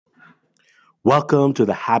Welcome to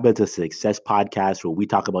the Habits of Success podcast, where we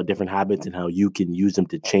talk about different habits and how you can use them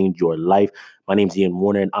to change your life. My name is Ian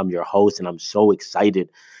Warner, and I'm your host, and I'm so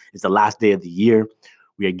excited. It's the last day of the year.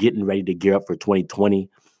 We are getting ready to gear up for 2020,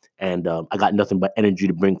 and I got nothing but energy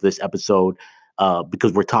to bring to this episode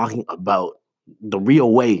because we're talking about the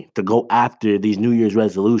real way to go after these New Year's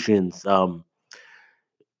resolutions.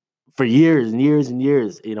 For years and years and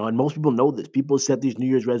years, and most people know this. People set these New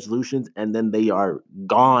Year's resolutions and then they are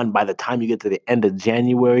gone by the time you get to the end of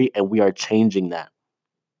January, and we are changing that.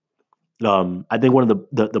 I think one of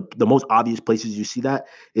the most obvious places you see that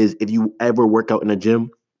is if you ever work out in a gym.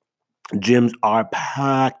 Gyms are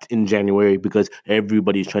packed in January because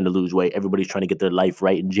everybody's trying to lose weight. Everybody's trying to get their life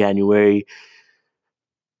right in January.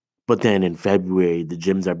 But then in February, the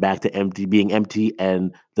gyms are back to being empty,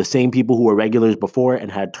 and the same people who were regulars before and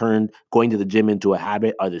had turned going to the gym into a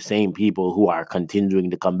habit are the same people who are continuing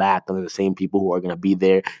to come back, and they're the same people who are going to be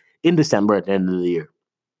there in December at the end of the year.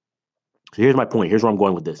 So here's my point. Here's where I'm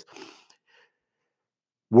going with this.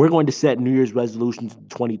 We're going to set New Year's resolutions in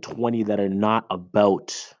 2020 that are not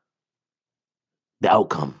about the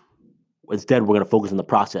outcome. Instead, we're going to focus on the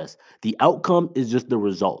process. The outcome is just the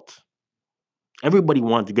result. Everybody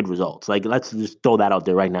wants good results. Like, let's just throw that out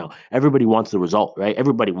there right now. Everybody wants the result, right?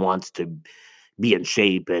 Everybody wants to be in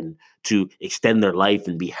shape and to extend their life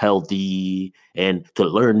and be healthy and to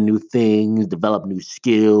learn new things, develop new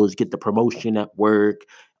skills, get the promotion at work.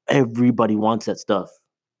 Everybody wants that stuff,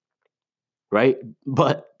 right?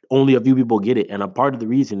 But only a few people get it. And a part of the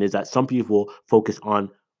reason is that some people focus on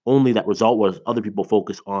only that result, whereas other people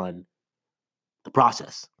focus on the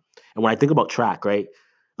process. And when I think about track, right?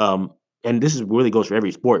 And this is really goes for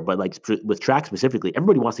every sport, but like with track specifically,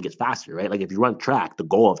 everybody wants to get faster, right? Like if you run track, the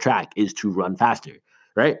goal of track is to run faster,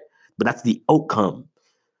 right? But that's the outcome.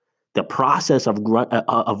 The process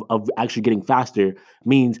of actually getting faster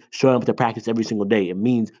means showing up to practice every single day. It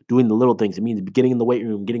means doing the little things. It means getting in the weight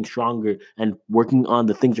room, getting stronger, and working on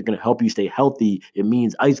the things that are going to help you stay healthy. It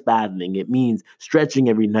means ice bathing. It means stretching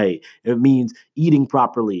every night. It means eating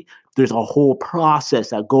properly. There's a whole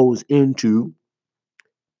process that goes into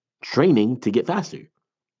training to get faster.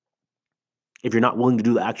 If you're not willing to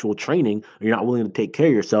do the actual training, or you're not willing to take care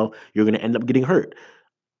of yourself, you're going to end up getting hurt.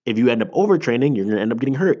 If you end up overtraining, you're going to end up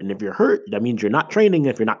getting hurt. And if you're hurt, that means you're not training.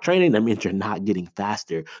 If you're not training, that means you're not getting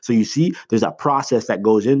faster. So you see, there's a process that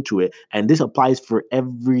goes into it. And this applies for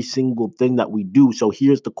every single thing that we do. So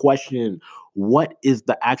here's the question. What is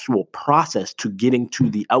the actual process to getting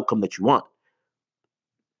to the outcome that you want?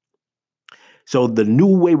 So the new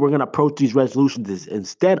way we're going to approach these resolutions is,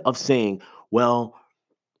 instead of saying, well,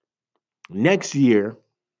 next year,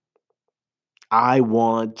 I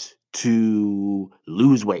want to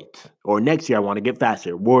lose weight, or next year I want to get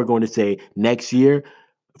faster. We're going to say, next year,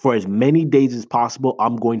 for as many days as possible,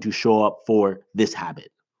 I'm going to show up for this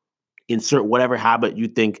habit. Insert whatever habit you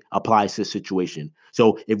think applies to the situation.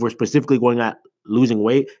 So if we're specifically going at losing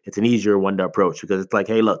weight, it's an easier one to approach, because it's like,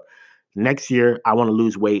 hey, look, next year I want to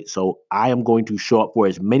lose weight, so I am going to show up for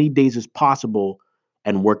as many days as possible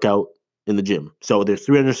and work out in the gym. So there's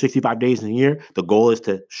 365 days in a year. The goal is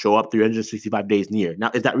to show up 365 days in a year.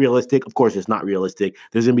 Now, is that realistic? Of course, it's not realistic.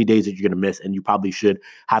 There's going to be days that you're going to miss, and you probably should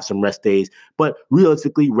have some rest days. But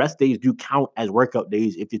realistically, rest days do count as workout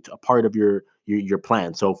days if it's a part of your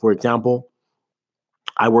plan. So, for example,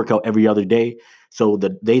 I work out every other day. So the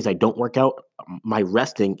days I don't work out, my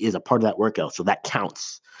resting is a part of that workout. So that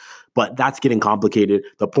counts. But that's getting complicated.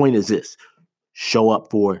 The point is this: show up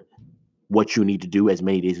for what you need to do as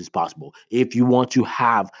many days as possible. If you want to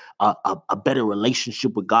have a better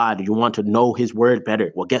relationship with God, you want to know his word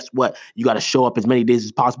better, well, guess what? You got to show up as many days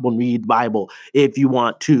as possible and read the Bible. If you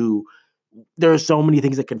want to, there are so many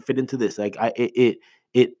things that can fit into this. Like it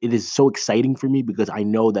is so exciting for me, because I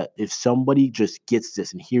know that if somebody just gets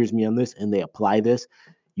this and hears me on this and they apply this,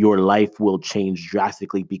 your life will change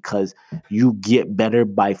drastically, because you get better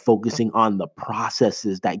by focusing on the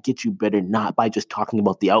processes that get you better, not by just talking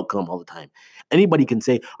about the outcome all the time. Anybody can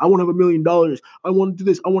say, I want to have $1 million. I want to do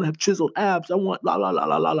this. I want to have chiseled abs. I want la, la, la,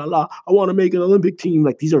 la, la, la, la. I want to make an Olympic team.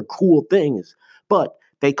 Like, these are cool things, but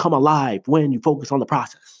they come alive when you focus on the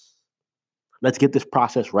process. Let's get this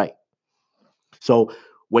process right. So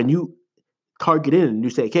when you target in and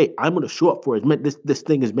you say, "Okay, I'm going to show up for this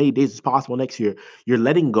thing as many days as possible next year," you're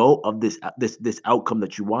letting go of this outcome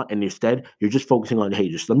that you want, and instead you're just focusing on, "Hey,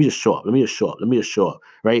 just let me just show up. Let me just show up. Let me just show up."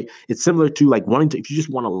 Right? It's similar to like wanting to, if you just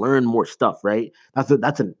want to learn more stuff, right? That's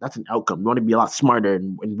an outcome. You want to be a lot smarter,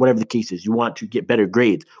 and whatever the case is, you want to get better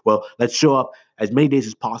grades. Well, let's show up as many days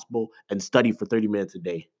as possible and study for 30 minutes a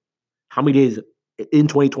day. How many days in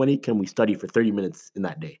 2020 can we study for 30 minutes in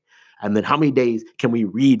that day? And then how many days can we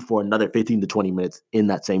read for another 15 to 20 minutes in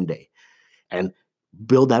that same day? And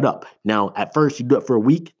build that up. Now, at first, you do it for a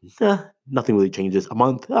week, nothing really changes. A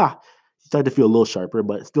month, you start to feel a little sharper,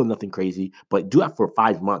 but still nothing crazy. But do that for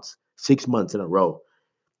 5 months, 6 months in a row,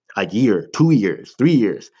 a year, 2 years, 3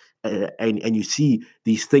 years. And you see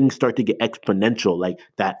these things start to get exponential, like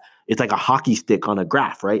that. It's like a hockey stick on a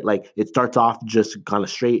graph, right? Like it starts off just kind of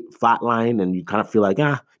straight, flat line, and you kind of feel like,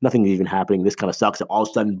 nothing is even happening. This kind of sucks. And all of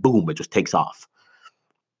a sudden, boom, it just takes off.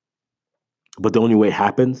 But the only way it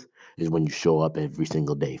happens is when you show up every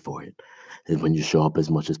single day for it, is when you show up as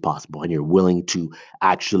much as possible and you're willing to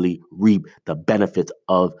actually reap the benefits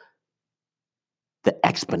of the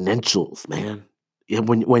exponentials, man.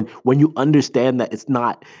 When you understand that it's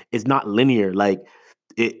not linear, like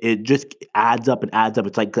it just adds up and adds up.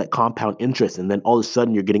 It's like that compound interest, and then all of a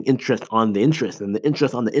sudden you're getting interest on the interest, and the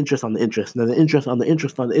interest on the interest on the interest, and then the interest on the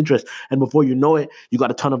interest on the interest, and before you know it, you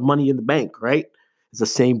got a ton of money in the bank, right? It's the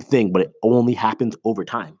same thing, but it only happens over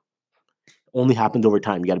time. Only happens over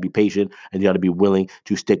time. You got to be patient and you got to be willing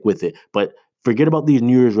to stick with it. But forget about these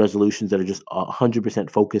New Year's resolutions that are just 100%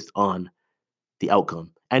 focused on the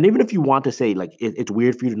outcome. And even if you want to say like it's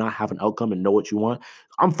weird for you to not have an outcome and know what you want,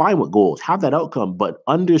 I'm fine with goals. Have that outcome, but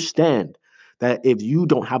understand that if you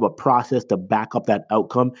don't have a process to back up that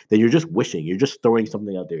outcome, then you're just wishing. You're just throwing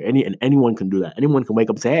something out there. And anyone can do that. Anyone can wake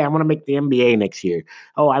up and say, "Hey, I want to make the NBA next year.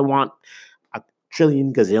 Oh, I want a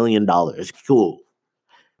trillion gazillion dollars. Cool.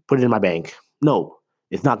 Put it in my bank." No,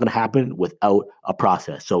 it's not going to happen without a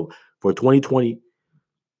process. So for 2020,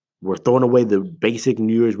 we're throwing away the basic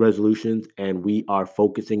New Year's resolutions and we are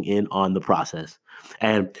focusing in on the process.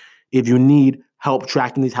 And if you need help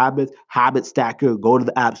tracking these habits, Habit Stacker, go to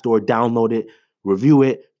the App Store, download it, review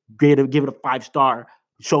it, give it a 5-star,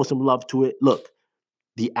 show some love to it. Look,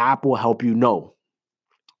 the app will help you know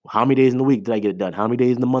how many days in the week did I get it done? How many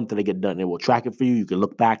days in the month did I get it done? It will track it for you. You can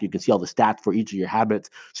look back. You can see all the stats for each of your habits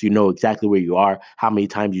so you know exactly where you are, how many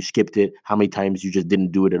times you skipped it, how many times you just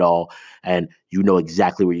didn't do it at all, and you know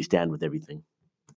exactly where you stand with everything.